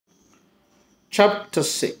Chapter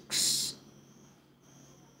 6.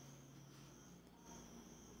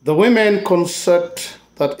 The women concert,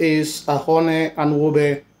 that is, Ahone and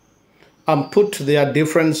Wobe, and put their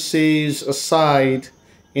differences aside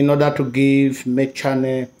in order to give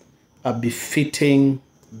Mechane a befitting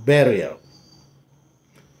burial.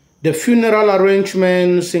 The funeral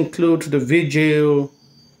arrangements include the vigil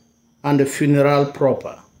and the funeral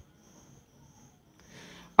proper.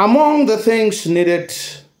 Among the things needed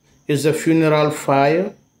is the funeral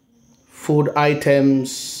fire, food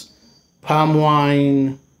items, palm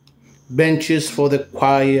wine, benches for the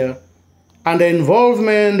choir, and the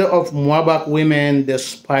involvement of Mwabak women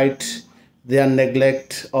despite their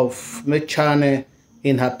neglect of Mechane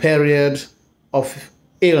in her period of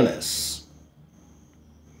illness.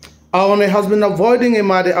 Ahone has been avoiding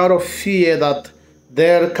Imade out of fear that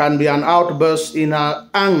there can be an outburst in her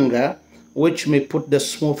anger which may put the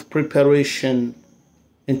smooth preparation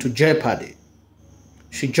into jeopardy.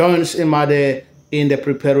 She joins Imade in the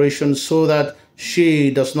preparation so that she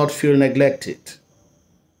does not feel neglected.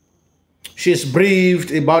 She is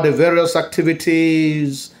briefed about the various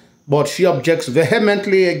activities, but she objects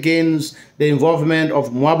vehemently against the involvement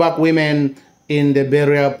of Mwabak women in the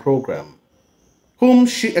burial program, whom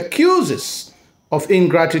she accuses of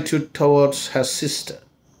ingratitude towards her sister.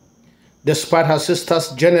 Despite her sister's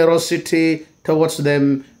generosity towards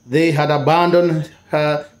them, they had abandoned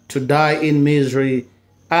her to die in misery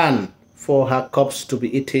and for her corpse to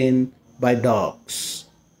be eaten by dogs.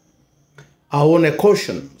 Ahone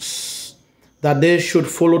cautions that they should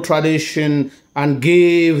follow tradition and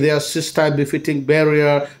give their sister a befitting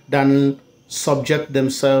burial than subject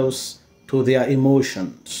themselves to their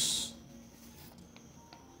emotions.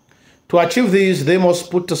 To achieve this, they must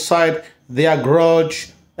put aside their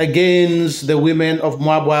grudge against the women of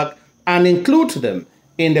Mwabak and include them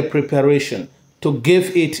in the preparation to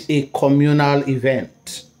give it a communal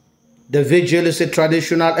event. The vigil is a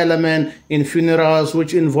traditional element in funerals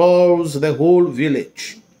which involves the whole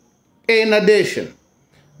village. In addition,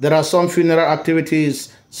 there are some funeral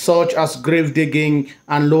activities such as grave digging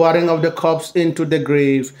and lowering of the corpse into the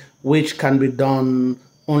grave which can be done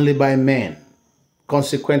only by men.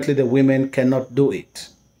 Consequently, the women cannot do it.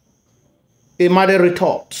 Imade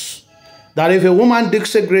retorts that if a woman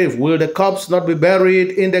digs a grave, will the corpse not be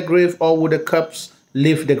buried in the grave, or will the corpse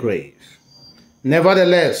leave the grave?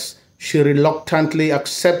 Nevertheless, she reluctantly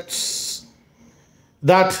accepts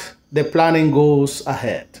that the planning goes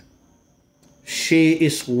ahead. She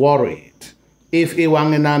is worried if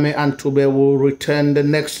Iwangename and Tube will return the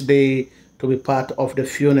next day to be part of the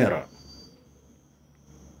funeral.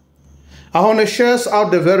 Ahone shares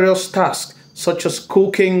out the various tasks such as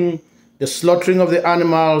cooking, the slaughtering of the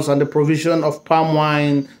animals, and the provision of palm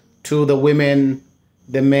wine to the women,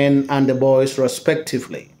 the men, and the boys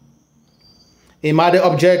respectively. Imade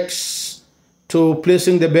objects to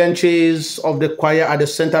placing the benches of the choir at the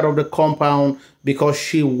center of the compound because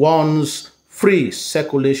she wants free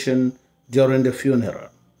circulation during the funeral.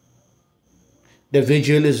 The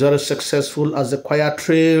vigil is very successful as the choir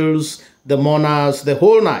trails the mourners the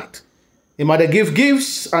whole night. Imade gives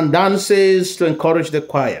gifts and dances to encourage the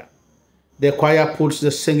choir. The choir puts the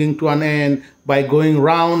singing to an end by going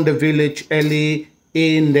round the village early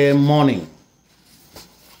in the morning.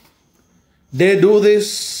 They do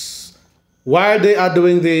this. While they are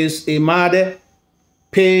doing this, Imade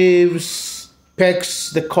pecks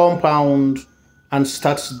the compound and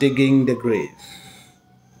starts digging the grave.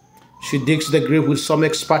 She digs the grave with some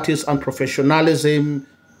expertise and professionalism,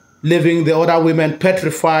 leaving the other women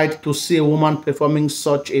petrified to see a woman performing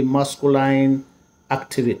such a masculine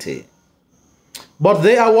activity. But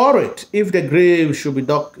they are worried if the grave should be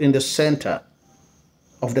dug in the center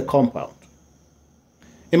of the compound.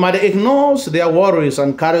 Imade ignores their worries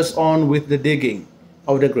and carries on with the digging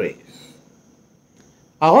of the grave.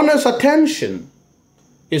 Ahone's attention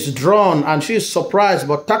is drawn and she is surprised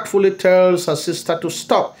but tactfully tells her sister to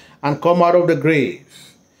stop and come out of the grave.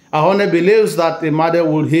 Ahone believes that Imade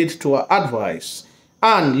will heed to her advice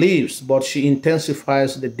and leaves, but she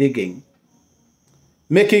intensifies the digging,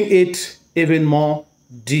 making it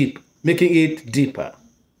deeper.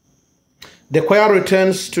 The choir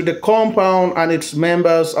returns to the compound and its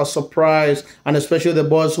members are surprised, and especially the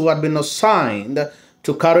boys who had been assigned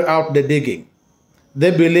to carry out the digging.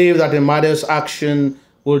 They believe that Imade's action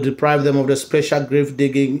will deprive them of the special grave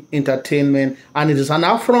digging entertainment, and it is an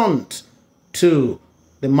affront to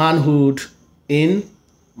the manhood in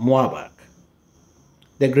Mwabak.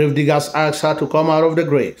 The grave diggers ask her to come out of the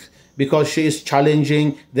grave because she is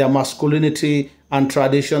challenging their masculinity and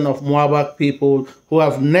tradition of Mwabak people who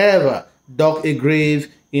have never dug a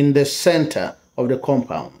grave in the center of the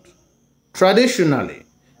compound. Traditionally,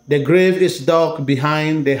 the grave is dug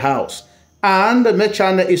behind the house, and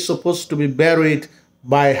Mechane is supposed to be buried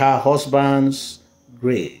by her husband's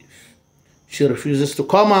grave. She refuses to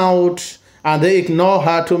come out, and they ignore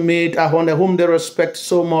her to meet Ahone, whom they respect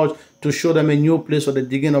so much, to show them a new place for the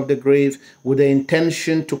digging of the grave, with the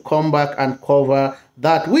intention to come back and cover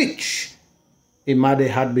that which Imade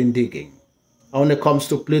had been digging. Ahone comes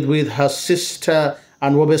to plead with her sister,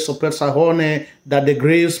 and Wobe supports Ahone that the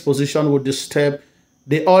grave's position would disturb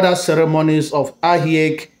the other ceremonies of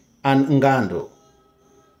Ahiek and Ngando.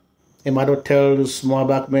 Imado tells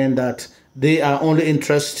Moabak men that they are only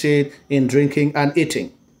interested in drinking and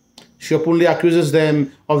eating. She openly accuses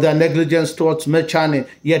them of their negligence towards Mechane,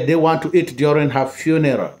 yet they want to eat during her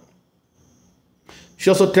funeral. She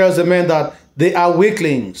also tells the men that they are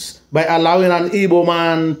weaklings by allowing an Igbo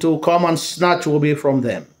man to come and snatch Wobe from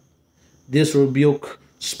them. This rebuke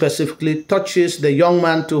specifically touches the young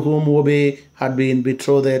man to whom Wobe had been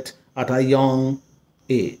betrothed at a young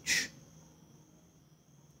age.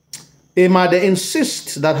 Imade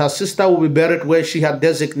insists that her sister will be buried where she had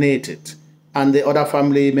designated, and the other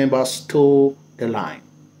family members toe the line.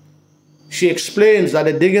 She explains that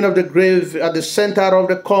the digging of the grave at the center of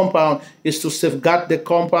the compound is to safeguard the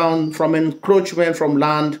compound from encroachment from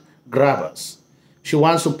land grabbers. She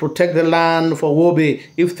wants to protect the land for Wobe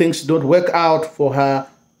if things don't work out for her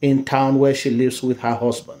in town where she lives with her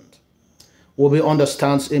husband. Wobe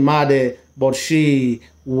understands Imade, but she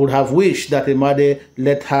would have wished that Imade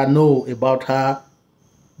let her know about her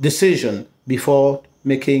decision before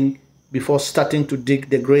starting to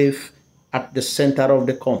dig the grave at the center of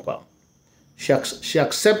the compound. She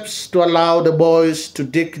accepts to allow the boys to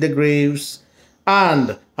dig the graves,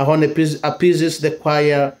 and Ahone appeases the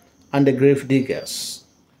choir and the grave diggers.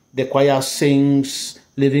 The choir sings,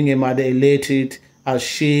 leaving Imade elated as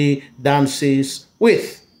she dances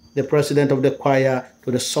with the president of the choir,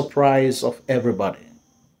 to the surprise of everybody.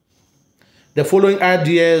 The following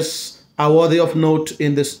ideas are worthy of note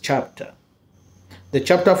in this chapter. The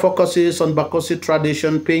chapter focuses on Bakosi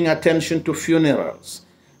tradition, paying attention to funerals.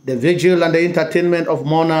 The vigil and the entertainment of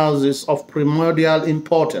mourners is of primordial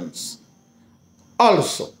importance.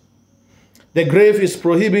 Also, the grave is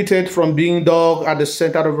prohibited from being dug at the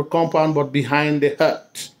center of the compound but behind the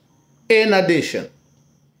hut. In addition,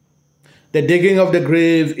 the digging of the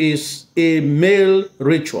grave is a male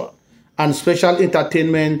ritual, and special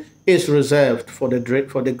entertainment is reserved for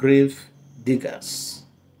the grave diggers.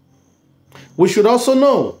 We should also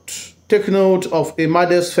take note of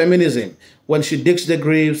Imade's feminism when she digs the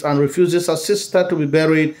graves and refuses her sister to be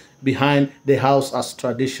buried behind the house as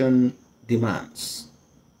tradition demands.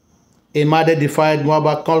 Imade defied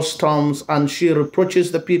Moabite customs, and she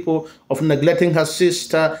reproaches the people of neglecting her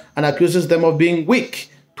sister and accuses them of being weak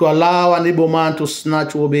to allow an Igbo man to snatch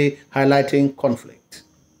Wobe, highlighting conflict.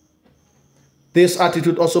 This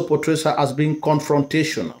attitude also portrays her as being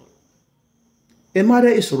confrontational.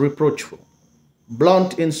 Imade is reproachful,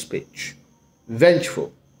 blunt in speech,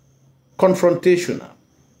 vengeful, confrontational,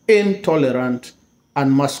 intolerant,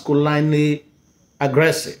 and masculinely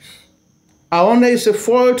aggressive. Ahone is a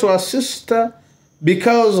foil to her sister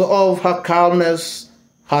because of her calmness,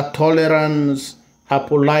 her tolerance, her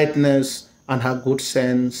politeness, and her good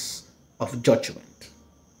sense of judgment.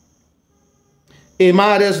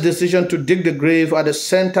 Imade's decision to dig the grave at the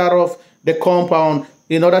center of the compound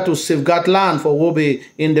in order to safeguard land for Wobe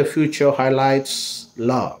in the future highlights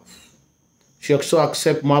love. She also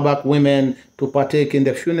accepts Moabite women to partake in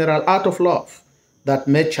the funeral out of love, that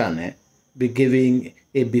Mechane be giving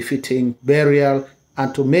a befitting burial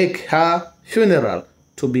and to make her funeral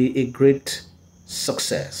to be a great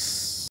success.